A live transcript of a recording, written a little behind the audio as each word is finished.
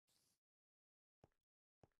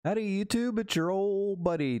Howdy YouTube, it's your old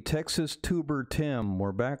buddy TexasTuberTim.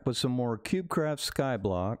 We're back with some more CubeCraft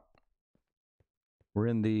SkyBlock. We're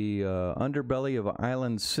in the underbelly of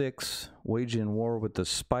Island 6, waging war with the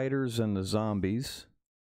spiders and the zombies.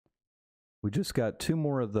 We just got 2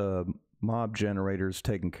 more of the mob generators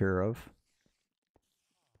taken care of.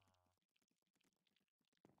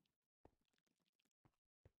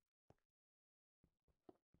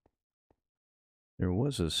 There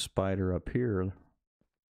was a spider up here.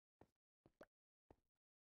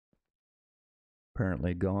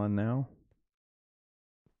 Apparently gone now.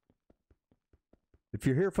 If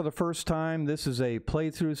you're here for the first time, this is a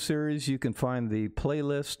playthrough series. You can find the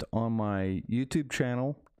playlist on my YouTube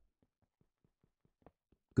channel.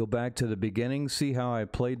 Go back to the beginning, see how I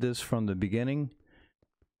played this from the beginning.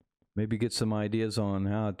 Maybe get some ideas on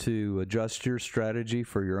how to adjust your strategy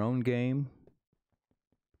for your own game.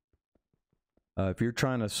 If you're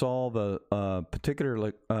trying to solve a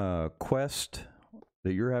particular quest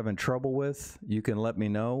that you're having trouble with, you can let me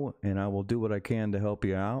know and I will do what I can to help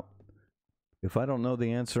you out. If I don't know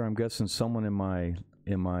the answer, I'm guessing someone in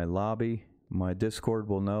my lobby, my Discord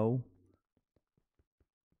will know.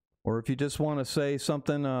 Or if you just want to say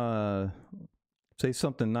something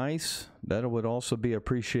nice, that would also be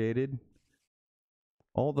appreciated.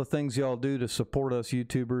 All the things y'all do to support us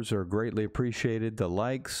YouTubers are greatly appreciated. The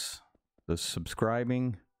likes, the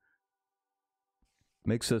subscribing,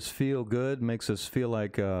 makes us feel good, makes us feel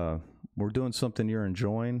like we're doing something you're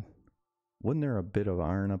enjoying. Wasn't there a bit of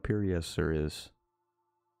iron up here? Yes, there is.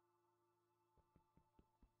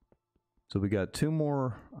 So we got 2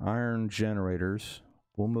 more iron generators.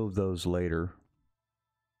 We'll move those later.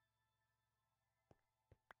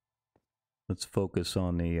 Let's focus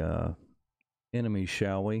on the enemy,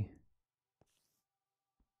 shall we?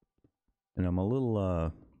 And I'm a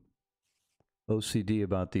little OCD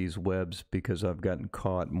about these webs because I've gotten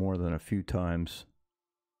caught more than a few times.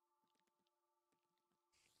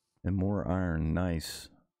 And more iron, nice.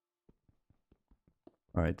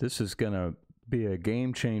 All right, this is gonna be a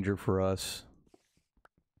game changer for us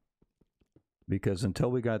because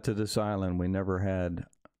until we got to this island, we never had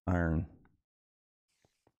iron.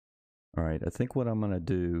 All right, I think what I'm gonna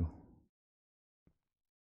do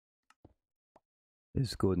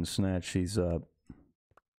is go ahead and snatch these up.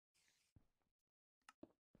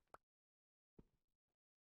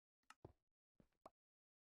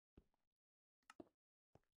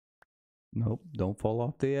 Nope, don't fall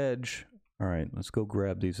off the edge. All right, let's go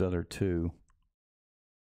grab these other 2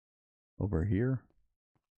 over here.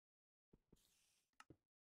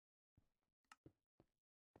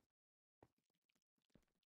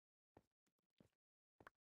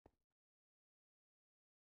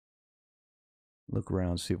 Look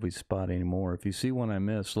around, see if we spot any more. If you see one I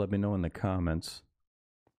missed, let me know in the comments.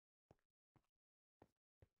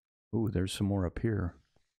 Ooh, there's some more up here.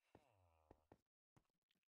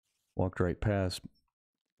 Walked right past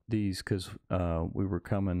these because we were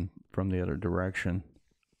coming from the other direction.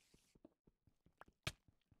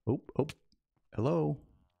 Oh, oh, hello.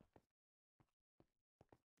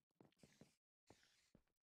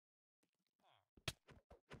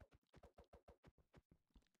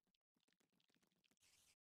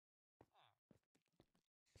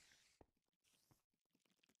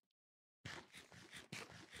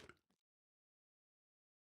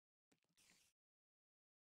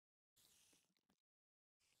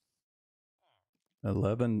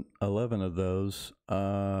 Eleven of those.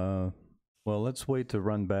 Well, let's wait to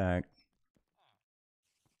run back.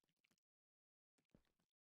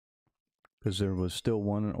 Because there was still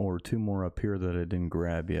 1 or 2 more up here that I didn't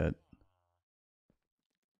grab yet.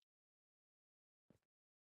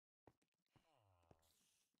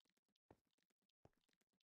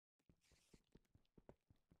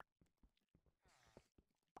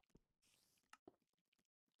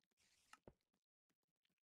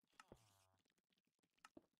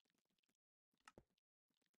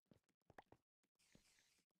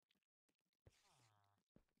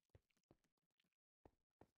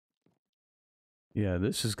 Yeah,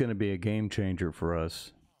 this is going to be a game changer for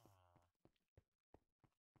us.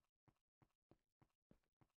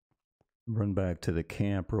 Run back to the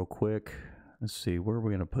camp real quick. Let's see, where are we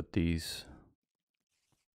going to put these?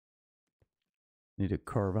 Need to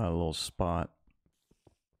carve out a little spot.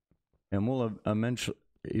 And we'll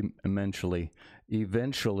eventually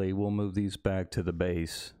we'll move these back to the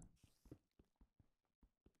base.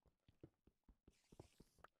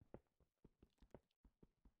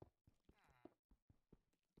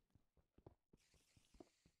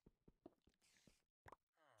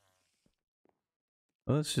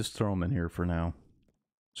 Let's just throw them in here for now.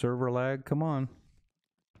 Server lag, come on.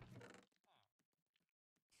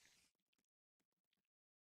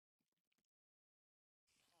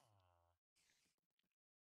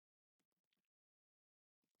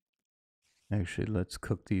 Actually, let's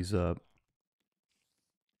cook these up.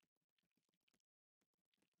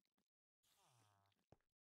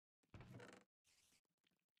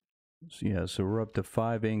 So, yeah, so we're up to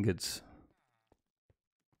 5 ingots.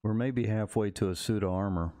 We're maybe halfway to a suit of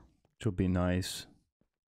armor, which will be nice.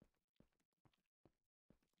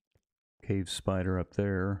 Cave spider up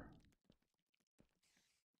there.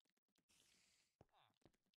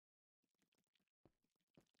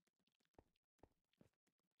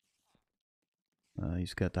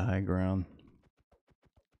 He's got the high ground.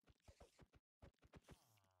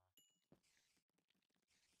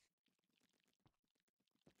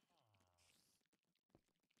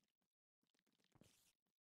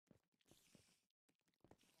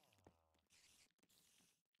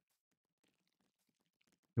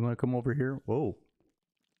 You want to come over here? Whoa.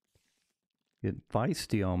 Get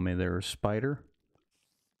feisty on me there, spider.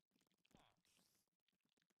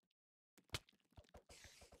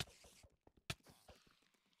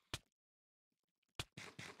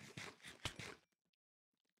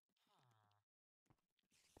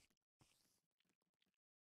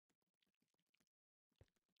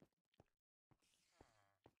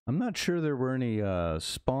 I'm not sure there were any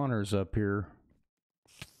spawners up here.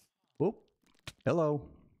 Whoop. Hello.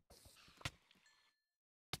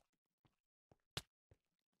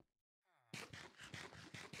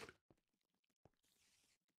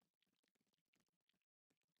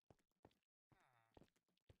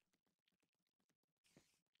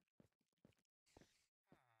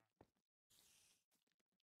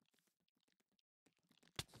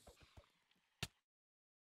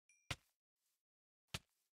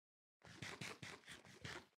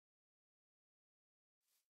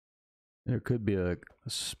 There could be a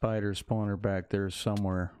spider spawner back there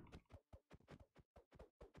somewhere.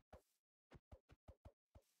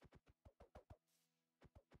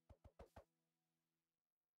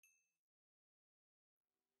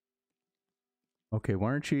 Okay,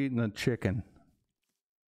 why aren't you eating the chicken?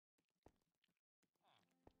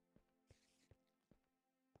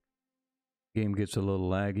 Game gets a little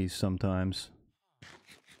laggy sometimes.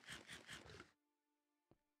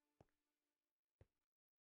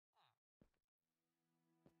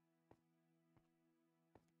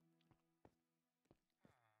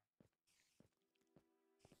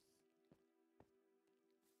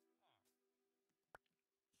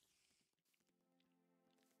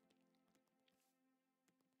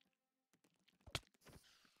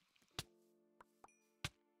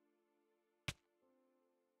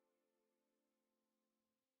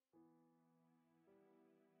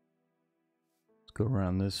 Let's go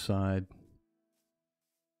around this side.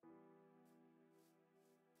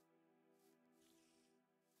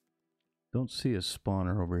 Don't see a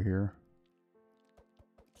spawner over here.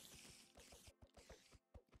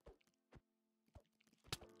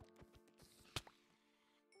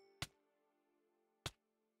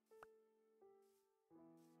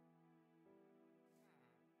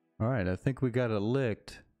 Alright, I think we got it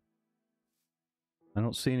licked. I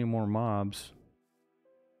don't see any more mobs.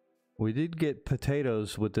 We did get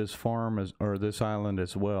potatoes with this farm, or this island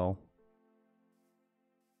as well.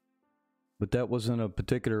 But that wasn't of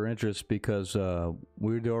particular interest because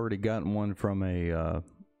we'd already gotten one from a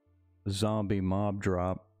zombie mob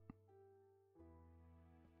drop.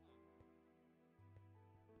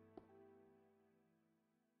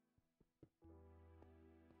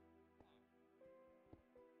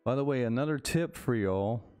 By the way, another tip for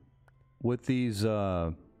y'all with these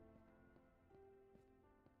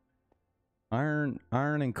iron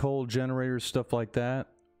and coal generators, stuff like that.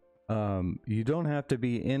 You don't have to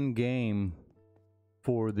be in game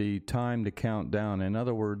for the time to count down. In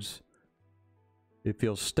other words, if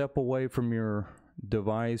you'll step away from your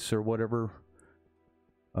device or whatever,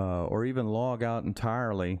 or even log out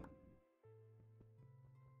entirely,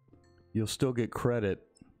 you'll still get credit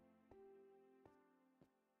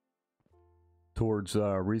towards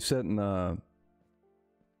resetting the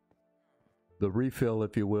refill,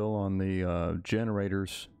 if you will, on the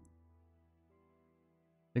generators.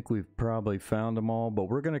 I think we've probably found them all, but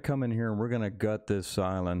we're going to come in here and we're going to gut this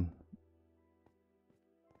island.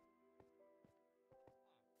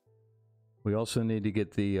 We also need to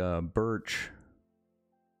get the birch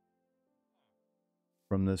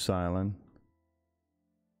from this island.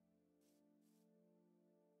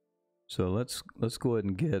 So let's go ahead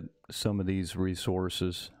and get some of these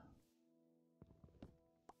resources.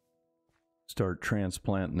 Start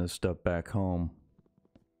transplanting this stuff back home.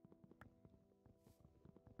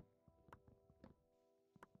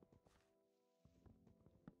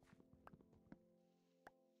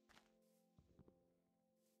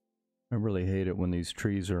 I really hate it when these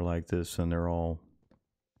trees are like this and they're all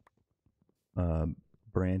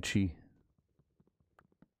branchy.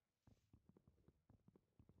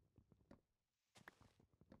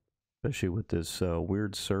 Especially with this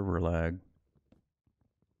weird server lag.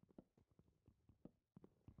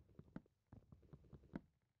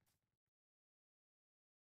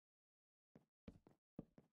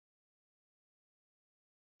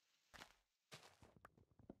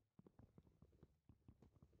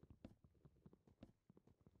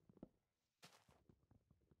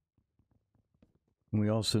 We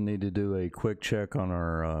also need to do a quick check on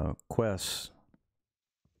our quests.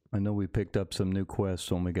 I know we picked up some new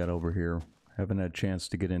quests when we got over here. Haven't had a chance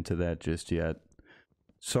to get into that just yet.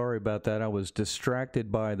 Sorry about that. I was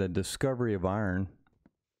distracted by the discovery of iron.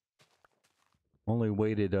 Only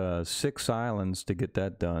waited 6 islands to get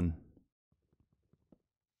that done.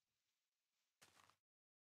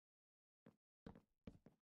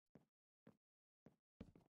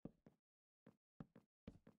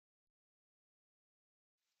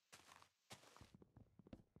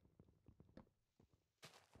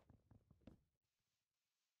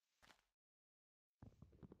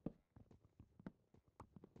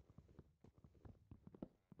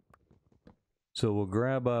 So we'll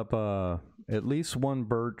grab up at least 1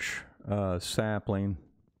 birch sapling.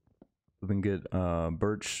 We can get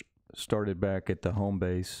birch started back at the home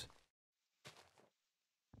base.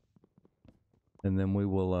 And then we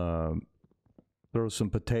will throw some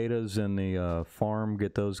potatoes in the farm,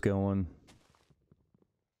 get those going.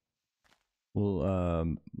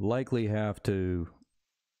 We'll likely have to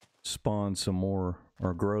spawn some more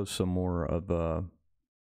or grow some more of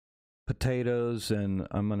potatoes, and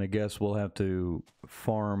I'm gonna guess we'll have to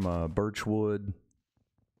farm birch wood,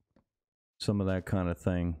 some of that kind of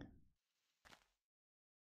thing.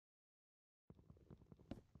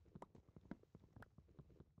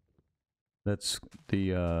 That's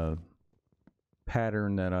the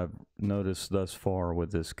pattern that I've noticed thus far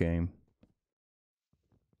with this game.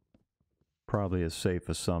 Probably a safe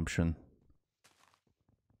assumption.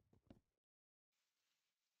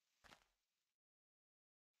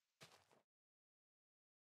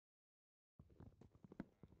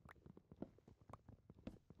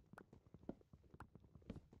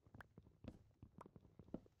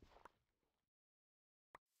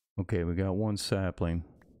 Okay, we got 1 sapling.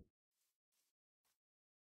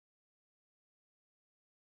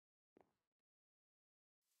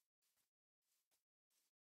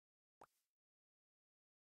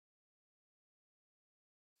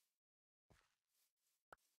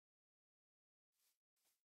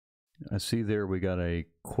 I see there we got a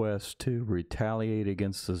quest to retaliate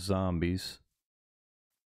against the zombies.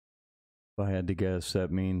 If I had to guess,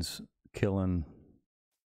 that means killing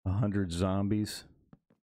 100 zombies.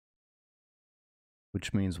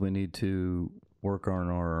 Which means we need to work on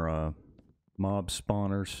our mob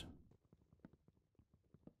spawners.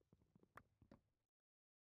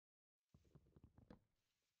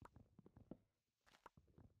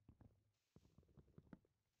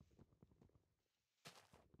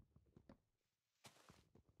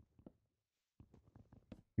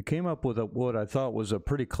 We came up with what I thought was a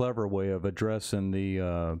pretty clever way of addressing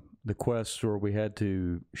the quests where we had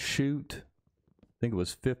to shoot, I think it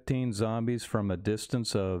was 15 zombies from a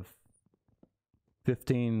distance of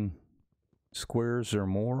 15 squares or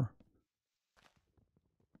more.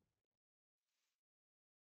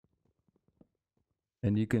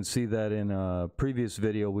 And you can see that in a previous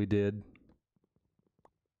video we did.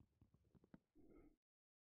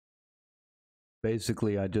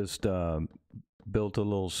 Basically, I just built a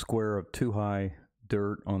little square of 2-high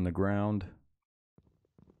dirt on the ground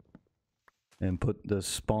and put the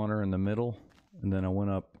spawner in the middle, and then I went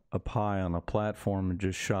up high on a platform and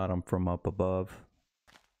just shot them from up above.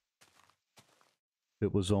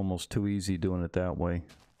 It was almost too easy doing it that way.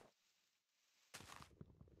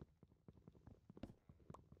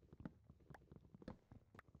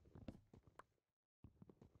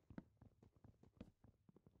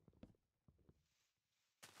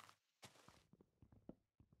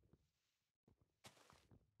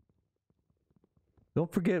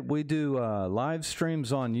 Don't forget, we do live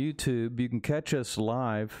streams on YouTube. You can catch us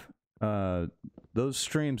live. Those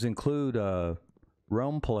streams include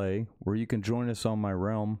Realm Play, where you can join us on my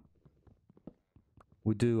realm.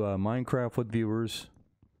 We do Minecraft with viewers.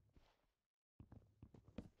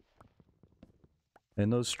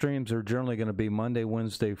 And those streams are generally going to be Monday,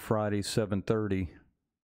 Wednesday, Friday, 7:30.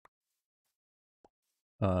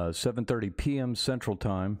 7:30 p.m. Central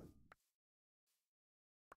Time.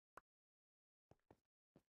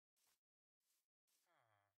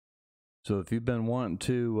 So if you've been wanting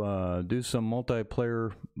to do some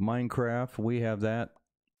multiplayer Minecraft, we have that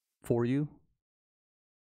for you.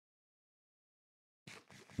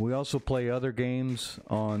 We also play other games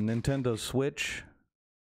on Nintendo Switch.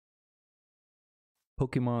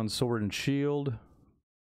 Pokemon Sword and Shield,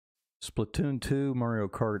 Splatoon 2, Mario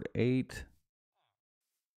Kart 8,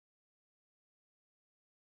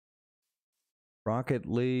 Rocket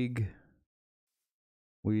League.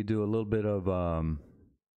 We do a little bit of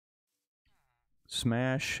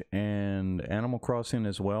Smash and Animal Crossing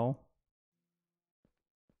as well.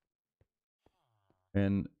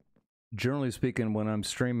 And generally speaking, when I'm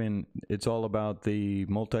streaming, it's all about the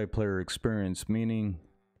multiplayer experience, meaning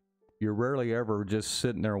you're rarely ever just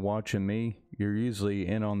sitting there watching me. You're usually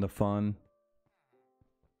in on the fun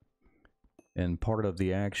and part of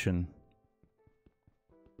the action.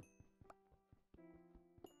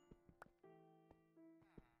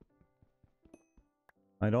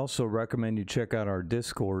 I'd also recommend you check out our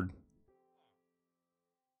Discord.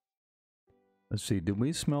 Let's see, did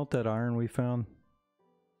we smelt that iron we found?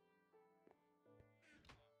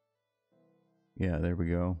 Yeah, there we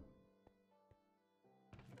go.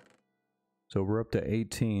 So we're up to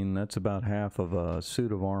 18. That's about half of a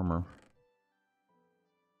suit of armor.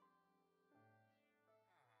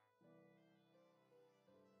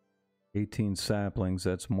 "18 saplings,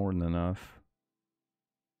 that's more than enough.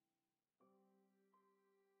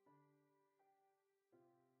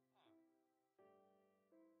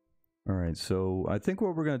 Alright, so I think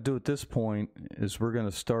what we're going to do at this point is we're going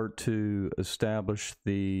to start to establish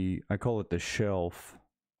the, I call it the shelf.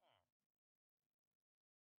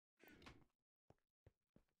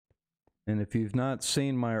 And if you've not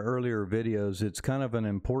seen my earlier videos, it's kind of an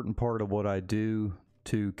important part of what I do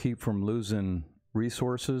to keep from losing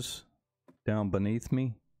resources down beneath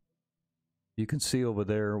me. You can see over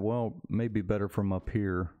there, well, maybe better from up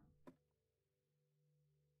here.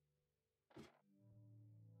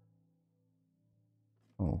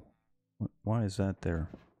 Oh, why is that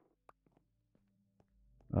there?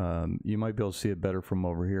 You might be able to see it better from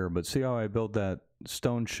over here, but see how I built that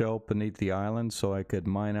stone shelf beneath the island so I could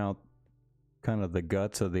mine out kind of the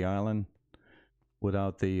guts of the island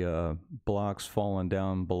without the blocks falling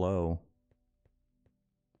down below.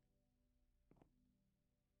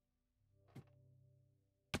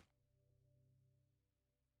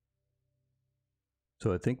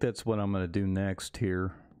 So I think that's what I'm going to do next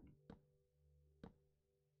here.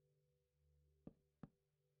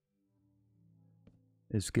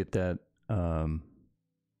 Is get that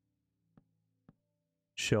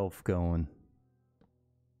shelf going.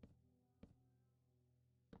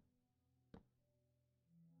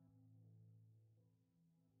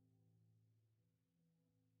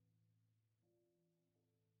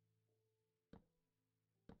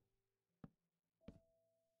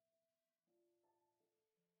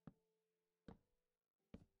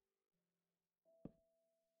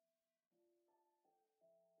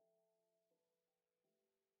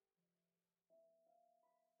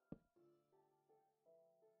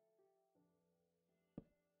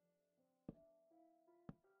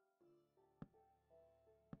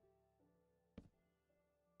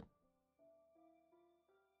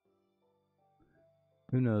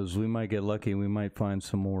 Who knows, we might get lucky, we might find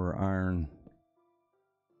some more iron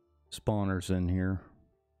spawners in here.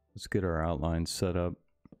 Let's get our outline set up.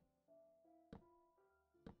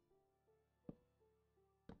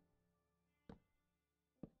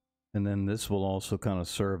 And then this will also kind of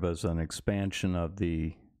serve as an expansion of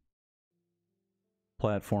the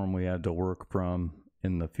platform we had to work from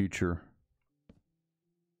in the future.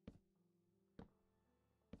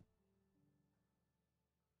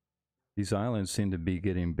 These islands seem to be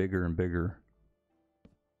getting bigger and bigger.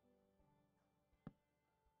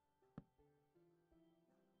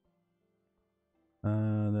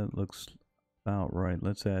 That looks about right.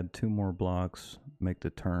 Let's add 2 more blocks, make the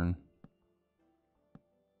turn.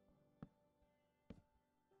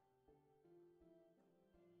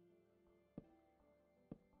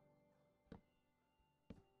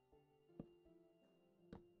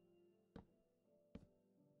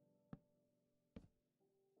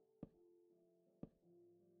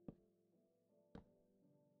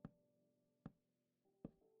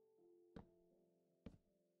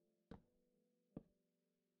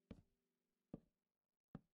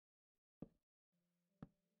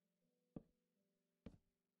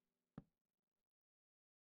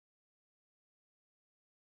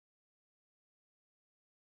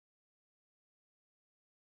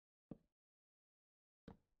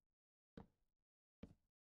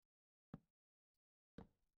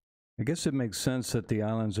 I guess it makes sense that the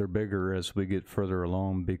islands are bigger as we get further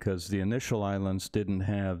along because the initial islands didn't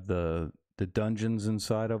have the dungeons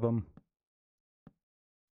inside of them.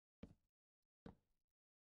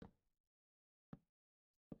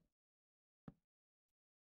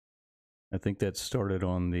 I think that started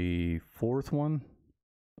on the 4th one.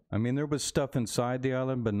 I mean, there was stuff inside the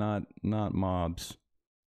island, but not mobs.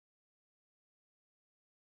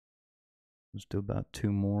 Let's do about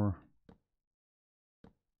 2 more.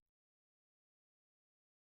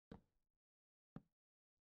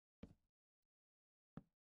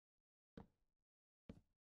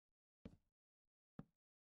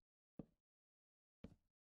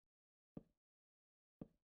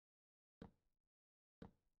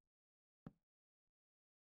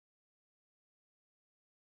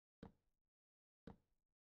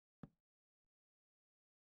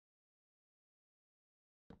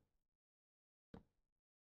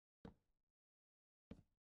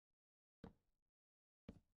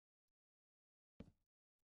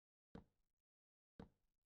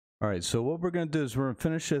 All right, so what we're going to do is we're going to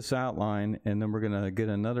finish this outline, and then we're going to get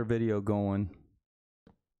another video going.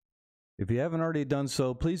 If you haven't already done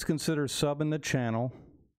so, please consider subbing the channel.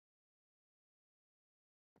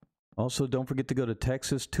 Also, don't forget to go to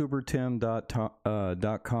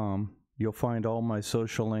TexasTuberTim.com. You'll find all my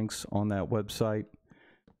social links on that website.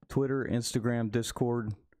 Twitter, Instagram,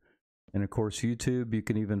 Discord, and of course YouTube. You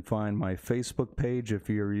can even find my Facebook page if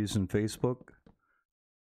you're using Facebook.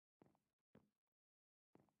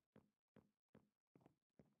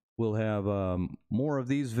 We'll have more of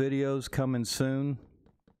these videos coming soon.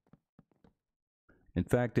 In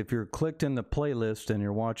fact, if you're clicked in the playlist and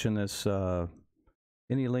you're watching this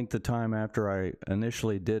any length of time after I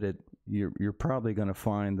initially did it, you're probably going to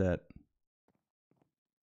find that.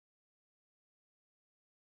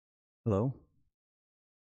 Hello?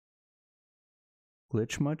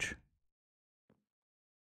 Glitch much?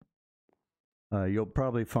 You'll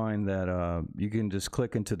probably find that you can just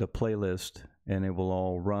click into the playlist and it will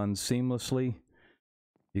all run seamlessly.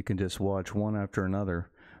 You can just watch one after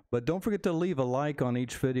another. But don't forget to leave a like on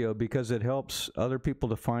each video because it helps other people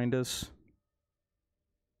to find us.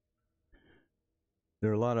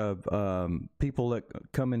 There are a lot of people that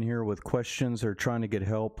come in here with questions or trying to get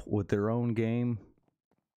help with their own game.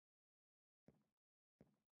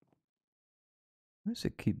 Why does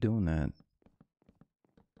it keep doing that?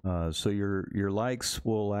 So your likes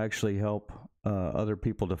will actually help other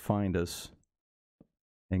people to find us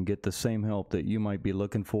and get the same help that you might be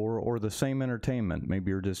looking for, or the same entertainment.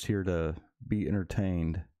 Maybe you're just here to be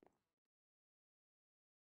entertained.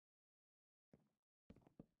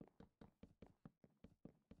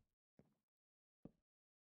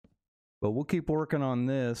 But we'll keep working on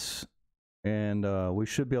this, and we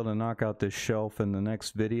should be able to knock out this shelf in the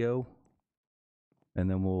next video. And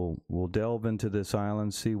then we'll delve into this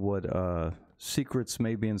island, see what secrets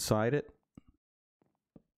may be inside it.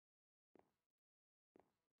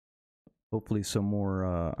 Hopefully some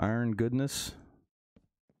more iron goodness.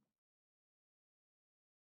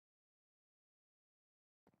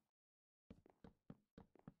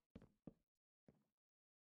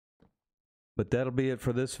 But that'll be it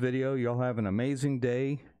for this video. Y'all have an amazing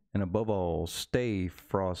day, and above all, stay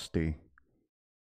frosty.